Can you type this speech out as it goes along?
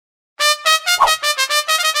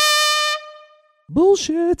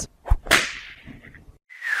Bullshit.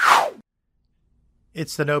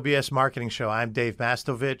 It's the No BS Marketing Show. I'm Dave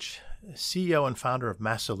Mastovich, CEO and founder of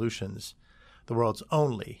Mass Solutions, the world's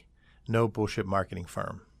only no bullshit marketing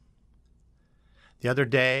firm. The other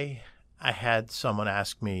day, I had someone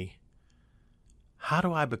ask me, how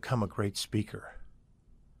do I become a great speaker?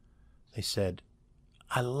 They said,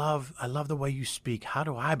 I love the way you speak. How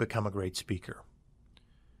do I become a great speaker?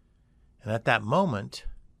 And at that moment,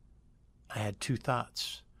 I had two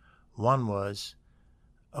thoughts. One was,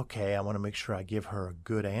 okay, I want to make sure I give her a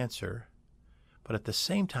good answer. But at the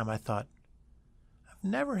same time, I thought, I've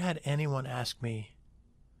never had anyone ask me,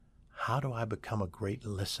 how do I become a great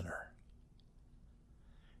listener?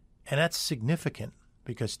 And that's significant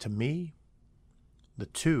because to me, the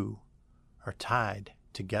two are tied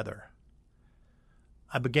together.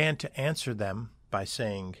 I began to answer them by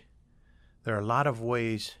saying, there are a lot of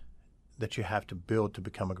ways that you have to build to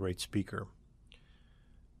become a great speaker.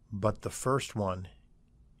 But the first one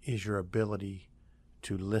is your ability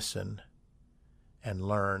to listen and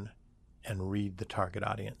learn and read the target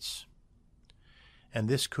audience. And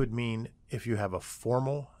this could mean if you have a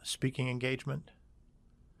formal speaking engagement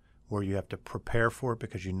where you have to prepare for it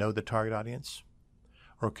because you know the target audience,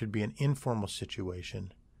 or it could be an informal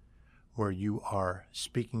situation where you are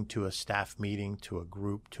speaking to a staff meeting, to a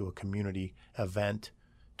group, to a community event,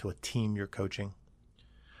 to a team you're coaching.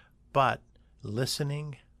 But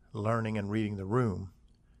listening, learning, and reading the room,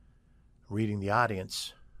 reading the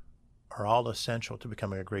audience, are all essential to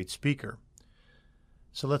becoming a great speaker.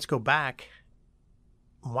 So let's go back.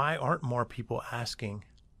 Why aren't more people asking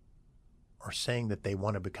or saying that they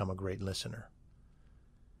want to become a great listener?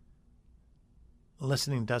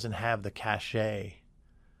 Listening doesn't have the cachet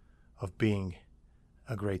of being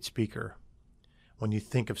a great speaker. When you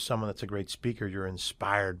think of someone that's a great speaker, you're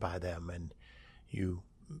inspired by them and you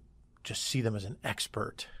just see them as an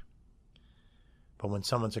expert. But when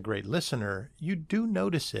someone's a great listener, you do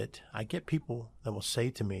notice it. I get people that will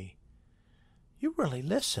say to me, you really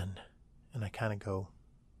listen. And I kind of go,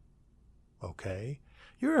 okay,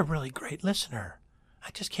 you're a really great listener.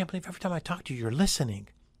 I just can't believe every time I talk to you, you're listening.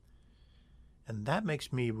 And that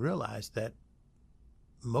makes me realize that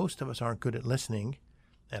most of us aren't good at listening,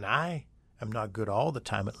 and I am not good all the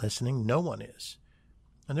time at listening. No one is.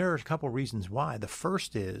 And there are a couple reasons why. The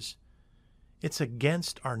first is it's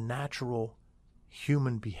against our natural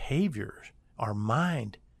human behavior, our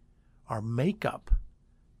mind, our makeup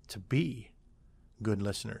to be good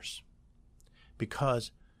listeners.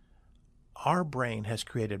 Because our brain has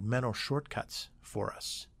created mental shortcuts for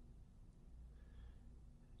us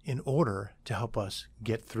in order to help us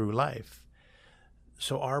get through life.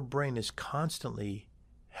 So our brain is constantly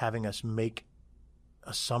having us make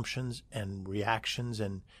assumptions and reactions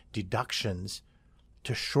and deductions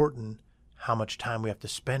to shorten how much time we have to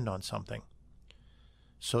spend on something.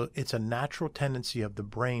 So it's a natural tendency of the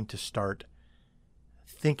brain to start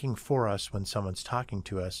thinking for us when someone's talking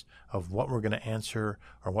to us of what we're going to answer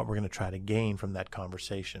or what we're going to try to gain from that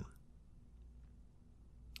conversation.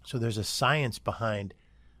 So there's a science behind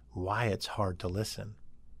why it's hard to listen.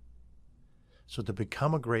 So to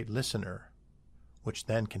become a great listener, which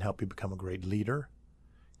then can help you become a great leader,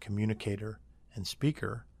 communicator, and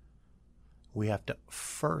speaker, we have to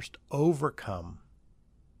first overcome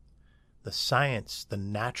the science, the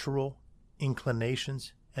natural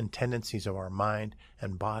inclinations and tendencies of our mind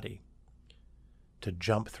and body to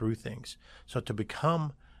jump through things. So to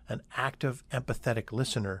become an active, empathetic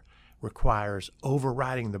listener requires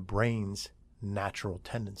overriding the brain's natural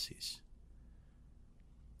tendencies.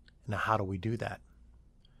 Now, how do we do that?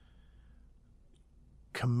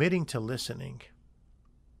 Committing to listening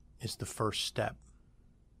is the first step.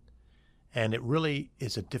 And it really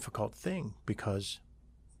is a difficult thing because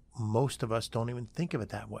most of us don't even think of it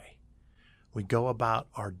that way. We go about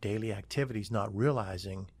our daily activities not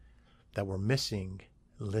realizing that we're missing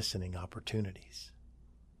listening opportunities.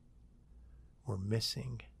 We're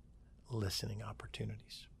missing listening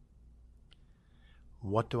opportunities.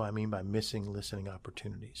 What do I mean by missing listening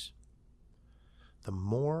opportunities? The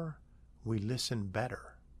more we listen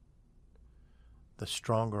better, the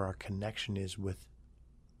stronger our connection is with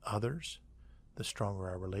others, the stronger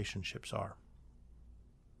our relationships are.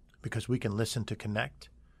 Because we can listen to connect,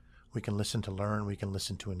 we can listen to learn, we can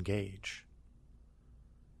listen to engage.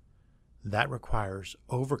 That requires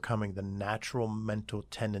overcoming the natural mental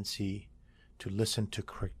tendency to listen to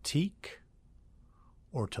critique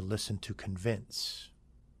or to listen to convince.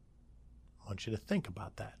 I want you to think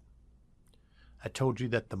about that. I told you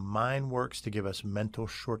that the mind works to give us mental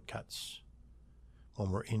shortcuts when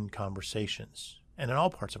we're in conversations and in all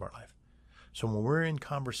parts of our life. So when we're in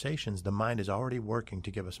conversations, the mind is already working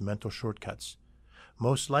to give us mental shortcuts.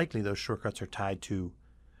 Most likely those shortcuts are tied to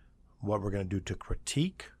what we're going to do to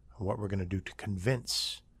critique, or what we're going to do to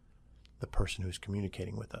convince the person who's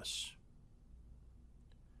communicating with us.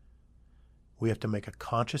 We have to make a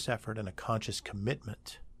conscious effort and a conscious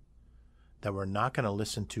commitment that we're not going to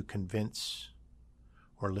listen to convince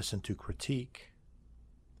or listen to critique.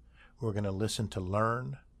 We're going to listen to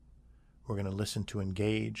learn. We're going to listen to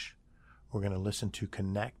engage. We're going to listen to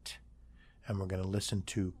connect. And we're going to listen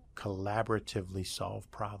to collaboratively solve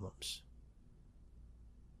problems.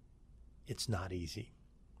 It's not easy.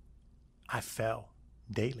 I fail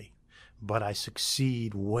daily, but I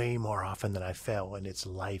succeed way more often than I fail, and it's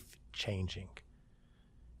life-changing.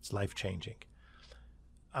 It's life-changing.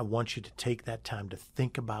 I want you to take that time to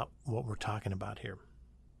think about what we're talking about here,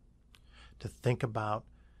 to think about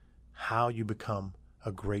how you become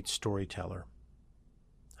a great storyteller,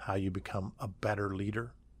 how you become a better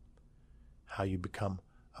leader, how you become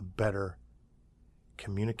a better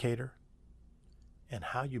communicator, and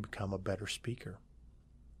how you become a better speaker.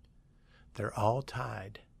 They're all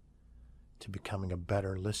tied to becoming a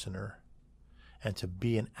better listener. And to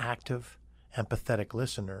be an active, empathetic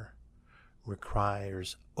listener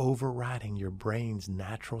requires overriding your brain's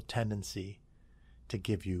natural tendency to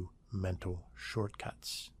give you mental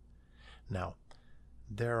shortcuts. Now,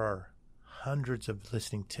 there are hundreds of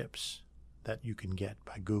listening tips that you can get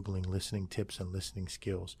by Googling listening tips and listening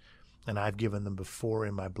skills. And I've given them before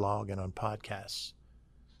in my blog and on podcasts.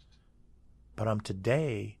 But I'm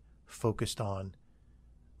today focused on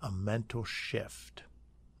a mental shift.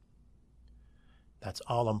 That's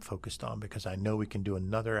all I'm focused on, because I know we can do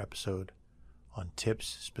another episode on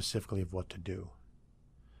tips specifically of what to do.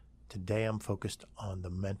 Today I'm focused on the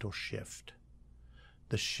mental shift.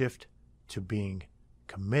 The shift to being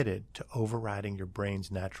committed to overriding your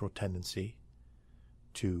brain's natural tendency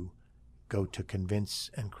to go to convince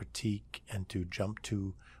and critique and to jump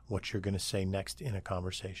to what you're going to say next in a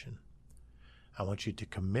conversation. I want you to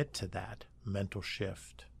commit to that mental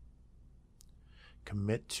shift.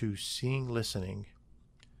 Commit to seeing listening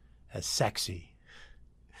as sexy,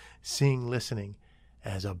 seeing listening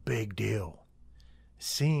as a big deal,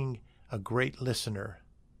 seeing a great listener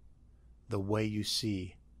the way you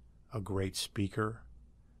see a great speaker,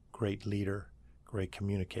 great leader, great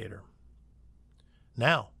communicator.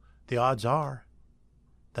 Now, the odds are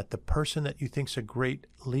that the person that you think's a great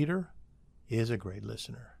leader is a great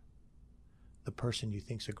listener. The person you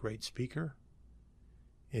think's a great speaker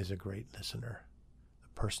is a great listener.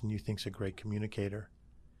 The person you think's a great communicator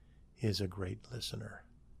is a great listener.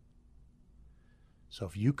 So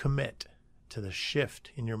if you commit to the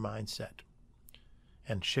shift in your mindset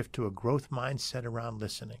and shift to a growth mindset around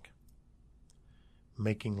listening,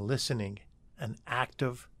 making listening an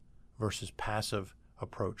active versus passive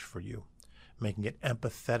approach for you, making it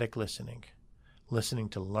empathetic listening, listening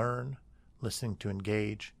to learn, listening to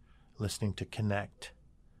engage, listening to connect,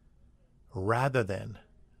 rather than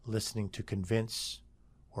listening to convince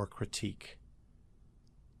or critique.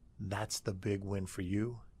 That's the big win for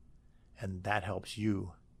you, and that helps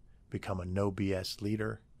you become a no BS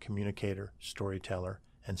leader, communicator, storyteller,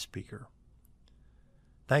 and speaker.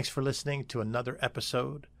 Thanks for listening to another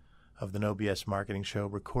episode of the No BS Marketing Show,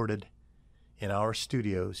 recorded in our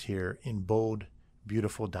studios here in bold,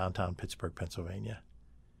 beautiful downtown Pittsburgh, Pennsylvania.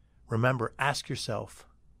 Remember, ask yourself,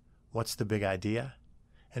 what's the big idea?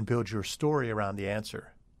 And build your story around the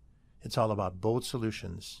answer. It's all about bold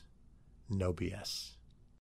solutions, no BS.